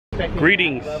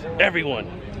Greetings, everyone.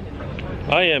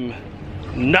 I am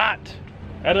not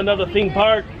at another theme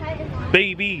park,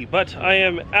 baby, but I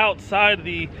am outside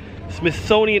the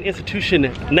Smithsonian Institution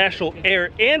National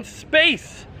Air and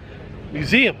Space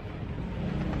Museum.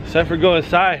 It's time for go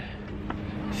inside,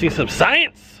 see some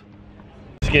science.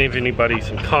 Just to give anybody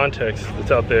some context that's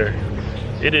out there,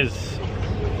 it is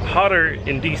hotter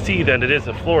in DC than it is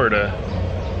in Florida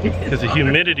because the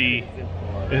humidity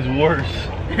is worse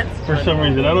for some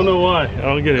reason. I don't know why. I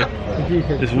don't get it.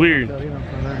 It's weird.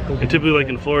 And typically, like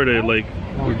in Florida, like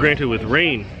we're granted with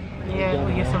rain. Yeah,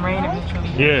 we get some rain eventually.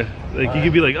 Yeah, like you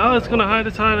could be like, oh, it's gonna hide,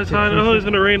 it's high, it's high. Oh, it's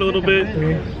gonna rain a little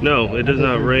bit. No, it does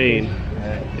not rain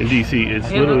in DC.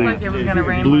 It's literally like it was gonna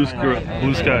rain blue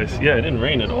skies. Yeah, it didn't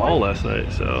rain at all last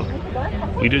night. So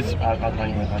we just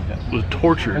was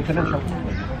tortured for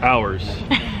hours.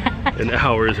 And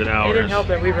hours and hours. It didn't help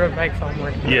that we rode bikes all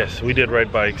morning. Yes, we did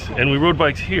ride bikes. And we rode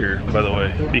bikes here, by the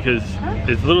way, because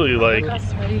it's literally like,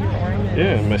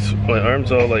 yeah, my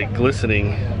arms all like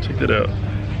glistening. Check that out.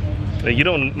 Like, you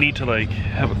don't need to like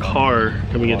have a car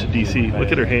coming into DC.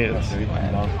 Look at her hands.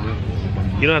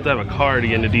 You don't have to have a car to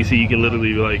get into DC. You can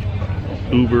literally like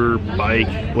Uber,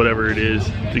 bike, whatever it is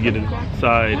to get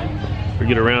inside or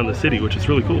get around the city, which is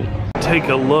really cool. Take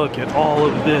a look at all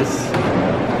of this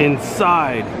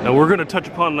inside. Now we're gonna touch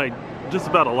upon like just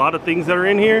about a lot of things that are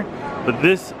in here, but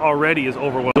this already is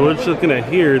overwhelming. So we're just looking at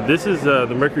here. This is the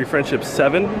Mercury Friendship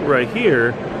 7 right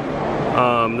here.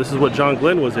 This is what John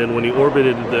Glenn was in when he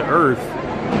orbited the Earth.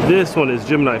 This one is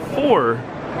Gemini 4,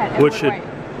 which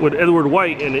with Edward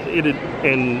White, and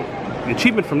the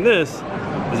achievement from this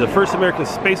is the first American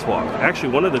spacewalk.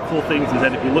 Actually, one of the cool things is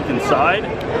that if you look inside,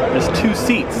 there's 2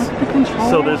 seats.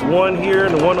 So there's one here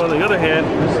and the one on the other hand,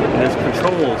 and there's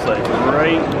controls like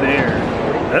right there.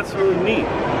 That's really neat.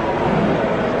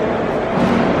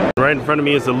 Right in front of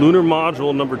me is the lunar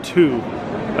module number 2,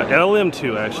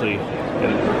 LM2 actually.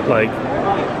 And like,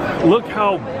 look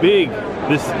how big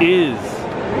this is.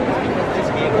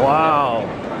 Wow.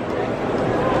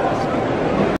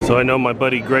 So I know my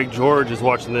buddy Greg George is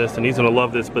watching this and he's gonna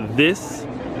love this, but this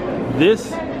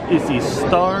is the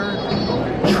Star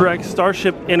Trek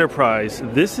Starship Enterprise.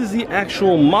 This is the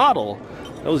actual model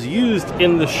that was used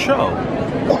in the show.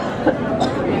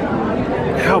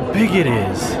 How big it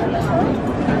is.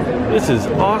 This is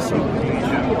awesome.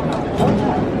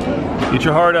 Get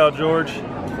your heart out, George.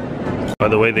 By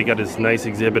the way, they got this nice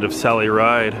exhibit of Sally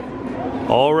Ride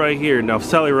all right here. Now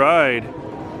Sally Ride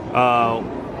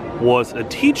was a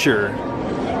teacher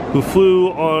who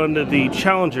flew on the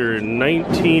Challenger in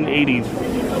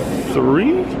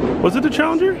 1983? Was it the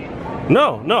Challenger?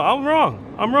 No, I'm wrong.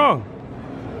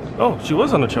 Oh, she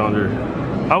was on the Challenger.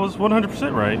 I was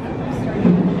 100% right.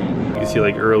 You can see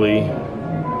like early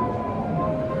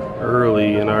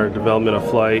in our development of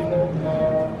flight,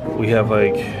 we have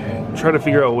like, try to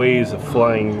figure out ways of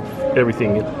flying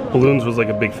everything. Balloons was like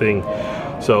a big thing.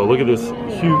 So look at this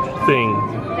huge thing.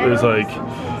 There's like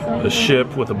a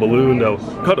ship with a balloon that will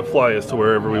kind of fly us to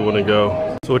wherever we want to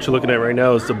go. So what you're looking at right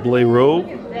now is the Blériot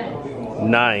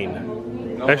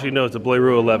 9. Actually, no, it's the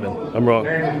Blériot 11. I'm wrong.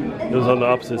 It was on the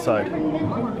opposite side.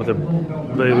 But the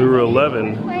Blériot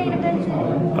 11,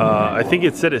 I think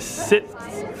it said it sits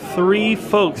 3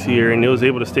 folks here, and it was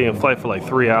able to stay in flight for like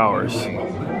 3 hours,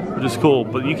 which is cool.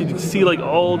 But you can see like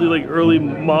all the like early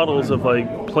models of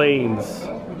like planes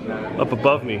up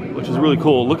above me, which is really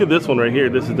cool. Look at this one right here.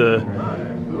 This is the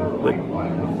like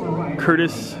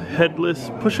Curtiss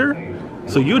headless pusher.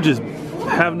 So you just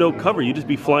have no cover. You just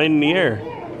be flying in the air,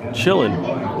 chilling.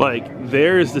 Like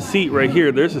there's the seat right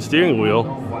here. There's the steering wheel.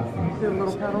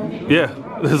 Yeah,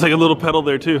 there's like a little pedal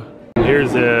there too.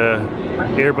 Here's a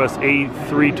Airbus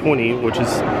A320, which is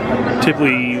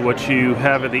typically what you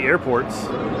have at the airports,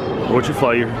 or what you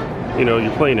fly your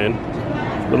plane in.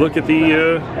 But look at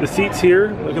the seats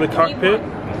here. Look at the cockpit.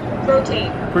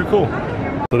 Rotate. Pretty cool.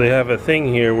 So they have a thing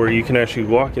here where you can actually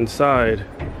walk inside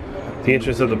the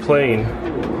entrance of the plane.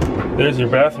 There's your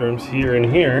bathrooms here and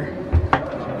here.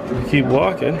 You keep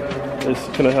walking. That's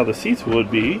kind of how the seats would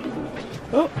be.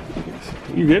 Oh,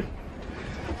 you good?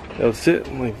 They'll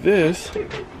sit like this, and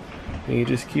you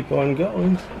just keep on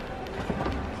going.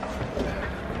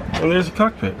 And there's a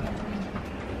cockpit.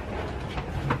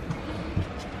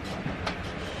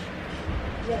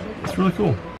 It's really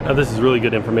cool. Now this is really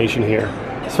good information here,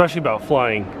 especially about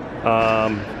flying.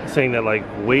 Saying that like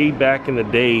way back in the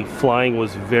day, flying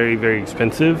was very, very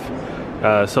expensive.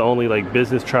 So only like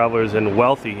business travelers and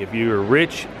wealthy, if you were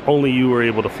rich, only you were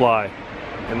able to fly.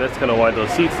 And that's kind of why those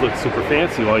seats look super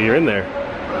fancy while you're in there.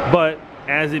 But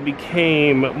as it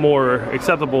became more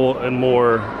acceptable and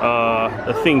more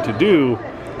a thing to do,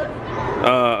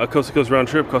 A coast-to-coast round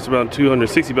trip costs about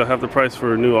 $260, about half the price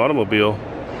for a new automobile.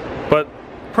 But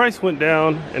price went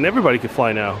down and everybody could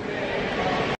fly now.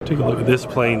 Take a look at this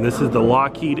plane. This is the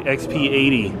Lockheed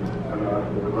XP-80.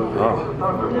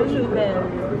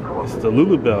 Oh. It's the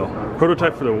Lulubelle,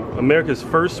 prototype for America's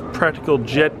first practical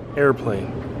jet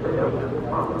airplane.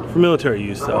 For military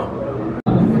use though.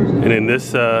 And in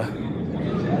this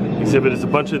exhibit is a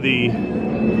bunch of the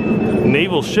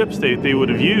naval ships they would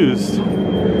have used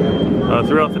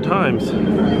throughout the times.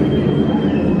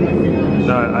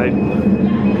 I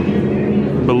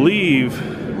believe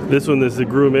this one is the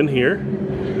Grumman here,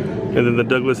 and then the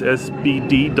Douglas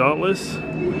SBD Dauntless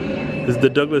is the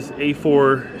Douglas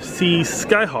A4C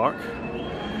Skyhawk,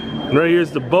 and right here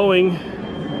is the Boeing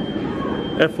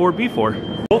F4B4.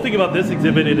 The whole thing about this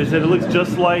exhibit is that it looks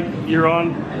just like you're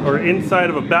on or inside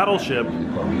of a battleship.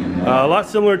 A lot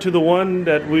similar to the one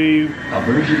that we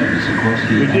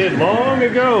did long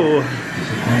ago,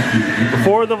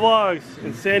 before the vlogs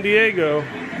in San Diego.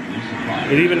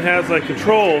 It even has like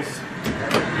controls.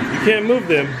 You can't move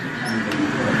them,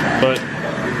 but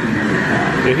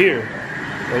they're here,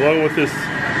 along with this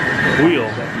wheel.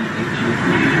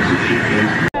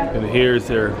 And here's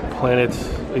their planets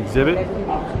exhibit.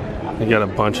 They got a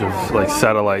bunch of like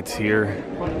satellites here.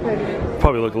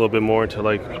 Probably look a little bit more into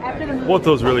like what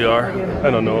those really are. I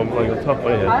don't know, I'm like on top of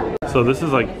my head. So this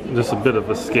is like just a bit of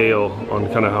a scale on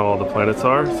kind of how all the planets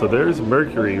are. So there's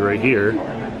Mercury right here,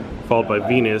 followed by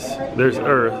Venus. There's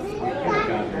Earth,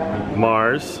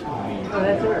 Mars,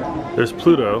 there's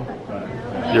Pluto,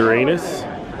 Uranus,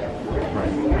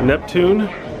 Neptune,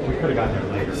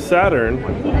 Saturn.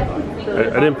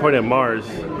 I didn't point at Mars,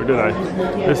 or did I?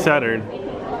 There's Saturn.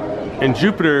 And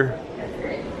Jupiter.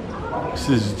 This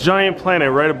is a giant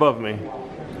planet right above me.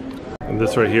 And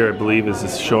this right here, I believe, is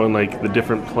just showing like the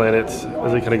different planets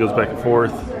as it kind of goes back and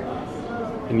forth.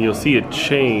 And you'll see it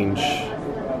change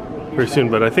very soon,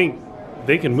 but I think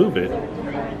they can move it.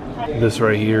 This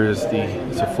right here is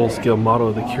it's a full-scale model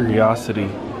of the Curiosity.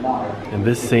 And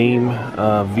this same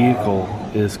vehicle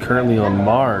is currently on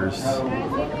Mars,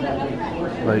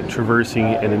 like traversing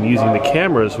and then using the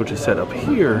cameras, which is set up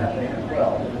here,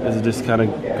 as it just kind of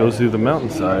goes through the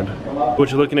mountainside. What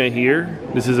you're looking at here,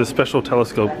 this is a special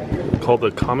telescope called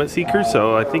the Comet Seeker.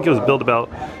 So I think it was built about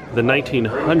the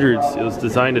 1900s. It was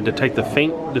designed to detect the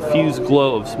faint diffused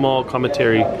glow of small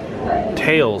cometary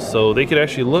tails. So they could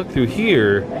actually look through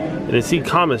here and then see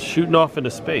comets shooting off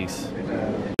into space.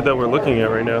 That we're looking at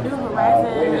right now.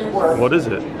 What is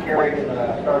it?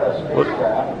 What?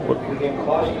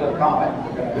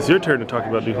 It's your turn to talk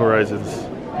about New Horizons.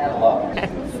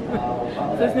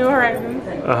 This New Horizons.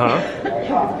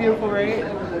 It's beautiful, right?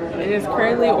 It is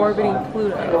currently orbiting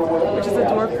Pluto, which is a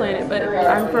dwarf planet, but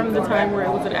I'm from the time where it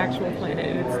was an actual planet,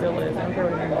 and it still is. I'm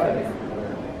growing into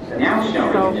this. Now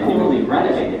shown is a newly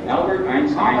renovated Albert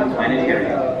Einstein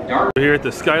Planetarium. We're here at the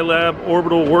Skylab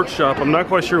Orbital Workshop. I'm not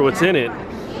quite sure what's in it,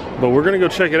 but we're gonna go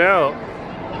check it out.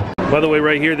 By the way,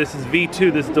 right here, this is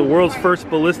V2. This is the world's first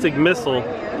ballistic missile.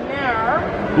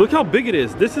 Look how big it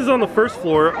is. This is on the first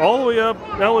floor, all the way up.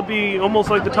 That would be almost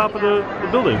like the top of the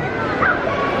building.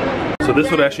 So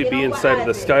this would actually be inside of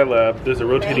the Skylab. There's a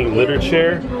rotating litter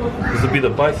chair. This would be the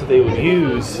bikes that they would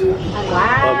use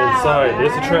inside.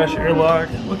 There's a trash airlock.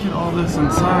 Look at all this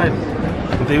inside.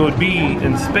 They would be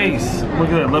in space. Look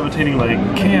at that levitating like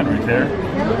can right there.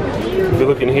 If you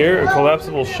look in here, a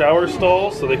collapsible shower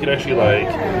stall, so they could actually like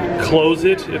close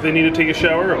it if they need to take a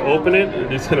shower, or open it. It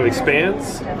just kind of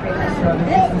expands.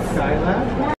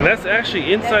 And that's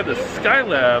actually inside the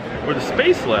Skylab, or the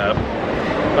Space Lab,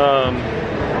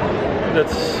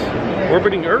 that's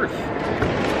orbiting Earth.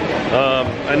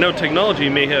 I know technology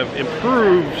may have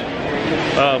improved,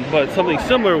 but something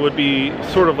similar would be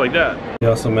sort of like that. They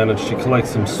also managed to collect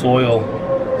some soil,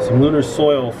 some lunar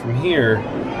soil from here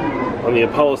on the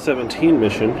Apollo 17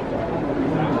 mission.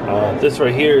 This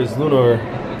right here is lunar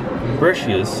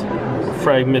breccias,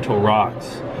 fragmental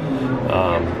rocks,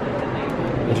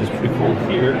 which is pretty cool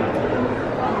here.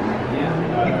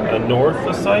 A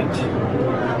northosite,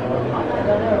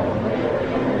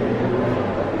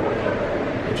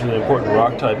 which is an important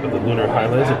rock type of the lunar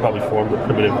highlands. It probably formed the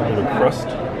primitive lunar crust.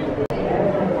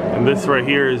 And this right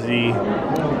here is the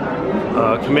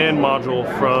command module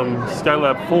from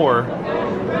Skylab 4.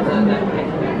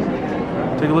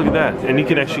 Take a look at that, and you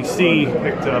can actually see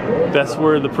that's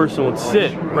where the person would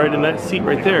sit, right in that seat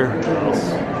right there.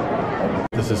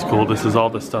 This is cool. This is all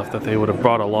the stuff that they would have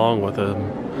brought along with them.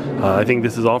 I think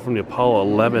this is all from the Apollo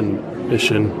 11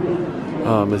 mission.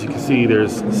 As you can see,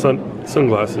 there's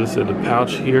sunglasses in a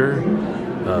pouch here,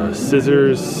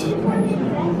 scissors,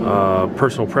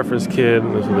 personal preference kit,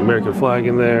 there's an American flag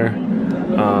in there.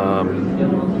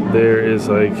 There is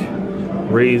like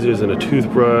razors and a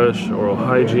toothbrush, oral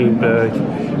hygiene bag.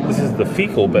 This is the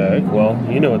fecal bag. Well,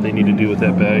 you know what they need to do with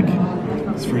that bag.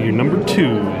 It's for your number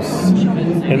 2s.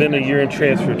 And then a urine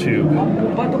transfer tube.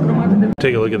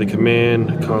 Take a look at the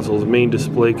command console's main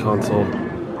display console.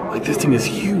 Like, this thing is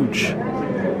huge.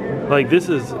 Like, this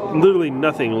is literally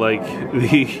nothing like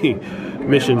the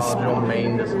Mission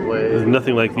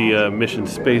nothing like the Mission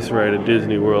Space ride at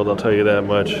Disney World, I'll tell you that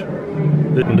much.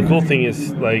 And the cool thing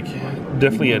is, like,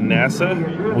 definitely at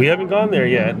NASA, we haven't gone there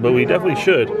yet, but we definitely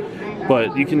should.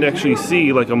 But you can actually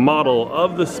see like a model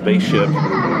of the spaceship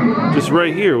just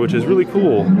right here, which is really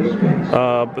cool.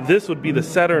 But this would be the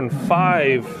Saturn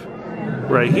V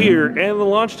right here and the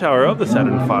launch tower of the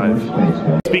Saturn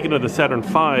V. Speaking of the Saturn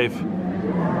V,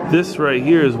 this right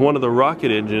here is one of the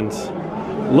rocket engines.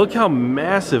 Look how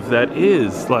massive that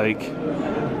is. Like,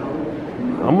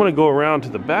 I'm gonna go around to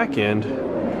the back end,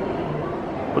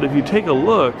 but if you take a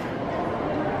look,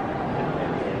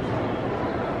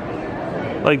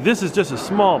 like, this is just a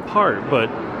small part, but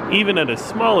even at its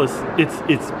smallest,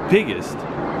 it's biggest.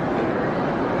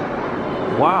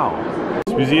 Wow.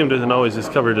 This museum doesn't always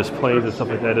just cover just planes and stuff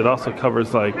like that. It also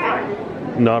covers like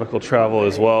nautical travel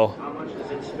as well.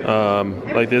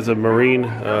 Like, there's a marine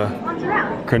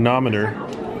chronometer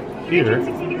here.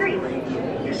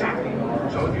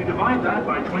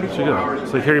 Check it out.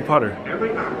 It's like Harry Potter.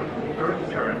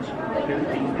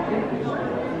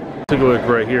 Take a look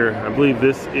right here. I believe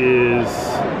this is,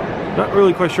 not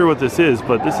really quite sure what this is,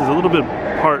 but this is a little bit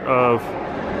part of,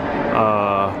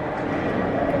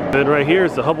 and right here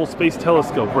is the Hubble Space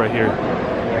Telescope right here.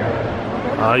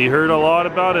 You heard a lot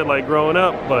about it like growing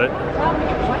up, but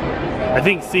I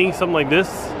think seeing something like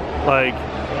this, like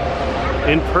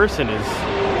in person, is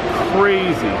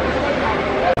crazy.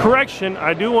 Correction,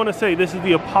 I do want to say this is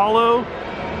the Apollo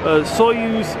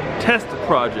Soyuz test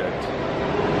project.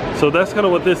 So that's kind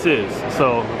of what this is.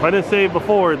 So if I didn't say it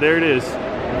before, there it is.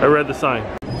 I read the sign.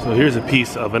 So here's a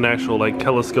piece of an actual like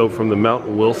telescope from the Mount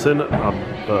Wilson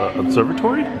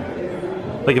Observatory.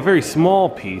 Like a very small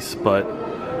piece, but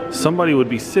somebody would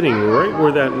be sitting right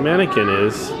where that mannequin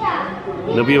is,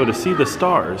 and they'll be able to see the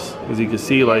stars. As you can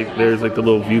see, like, there's like the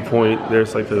little viewpoint.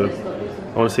 There's like the,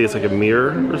 I want to say it's like a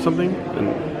mirror or something,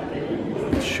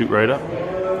 and shoot right up.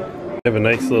 We have a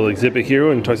nice little exhibit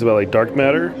here, and it talks about like dark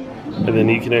matter. And then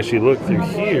you can actually look through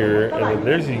here, and then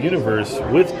there's a universe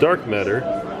with dark matter,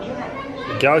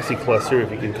 a galaxy cluster,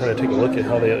 if you can kind of take a look at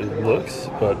how that looks,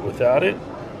 but without it,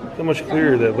 look how much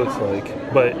clearer that looks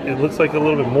like. But it looks like a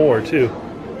little bit more too.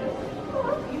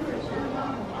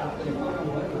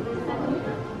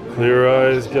 Clear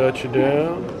eyes got you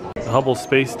down. The Hubble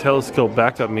Space Telescope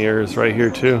backup mirror is right here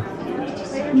too.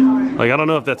 Like, I don't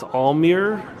know if that's all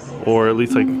mirror, or at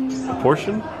least like a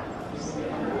portion,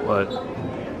 but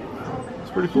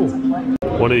pretty cool.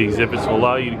 One of the exhibits will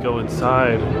allow you to go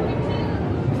inside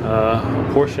a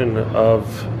portion of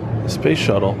the space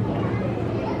shuttle.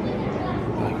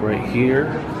 Like right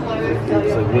here.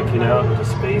 It's like looking out into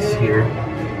space here.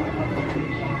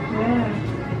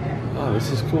 Oh,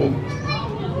 this is cool.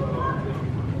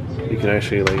 You can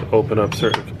actually like open up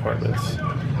certain compartments.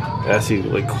 Ask you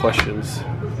like questions.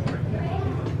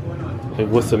 Like,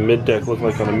 what's the mid-deck look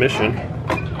like on a mission?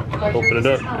 Open it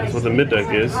up. That's what the mid-deck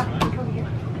is.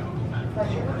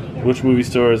 Which movie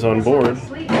star is on board?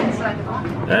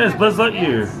 That is Buzz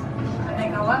Lightyear.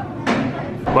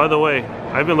 By the way,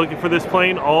 I've been looking for this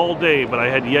plane all day, but I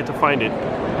had yet to find it.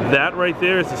 That right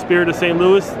there is the Spirit of St.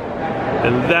 Louis,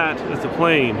 and that is the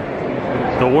plane,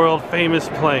 the world famous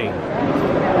plane.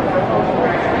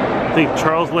 I think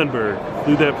Charles Lindbergh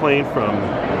flew that plane from,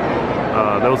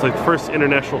 that was like the first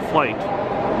international flight.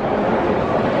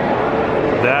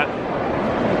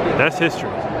 That's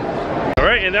history.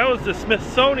 Alright, and that was the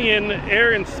Smithsonian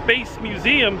Air and Space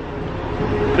Museum.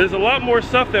 There's a lot more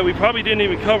stuff that we probably didn't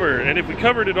even cover, and if we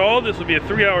covered it all, this would be a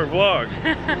 3-hour vlog.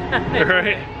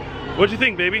 Alright, what'd you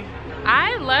think, baby?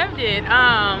 I loved it.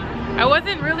 I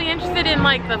wasn't really interested in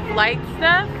like the flight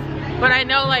stuff, but I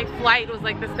know like flight was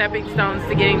like the stepping stones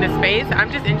to getting to space. I'm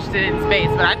just interested in space,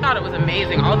 but I thought it was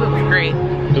amazing. All of it was great.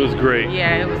 It was great.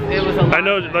 Yeah, it was a lot. I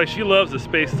know, like, she loves the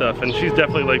space stuff, and she's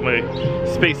definitely like my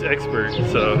space expert,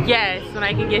 so. Yes, when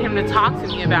I can get him to talk to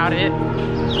me about it.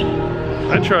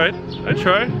 I tried.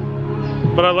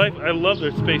 But I love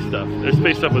their space stuff. Their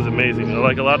space stuff was amazing. I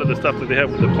like a lot of the stuff that they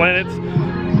have with the planets.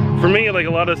 For me, like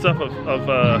a lot of stuff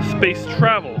of space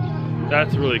travel,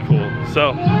 that's really cool.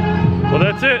 So, well,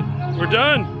 that's it. We're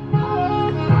done.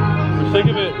 We're sick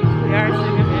of it. We are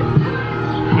sick of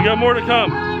it. We got more to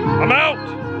come. I'm out.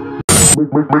 Make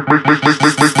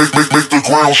the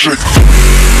ground shake.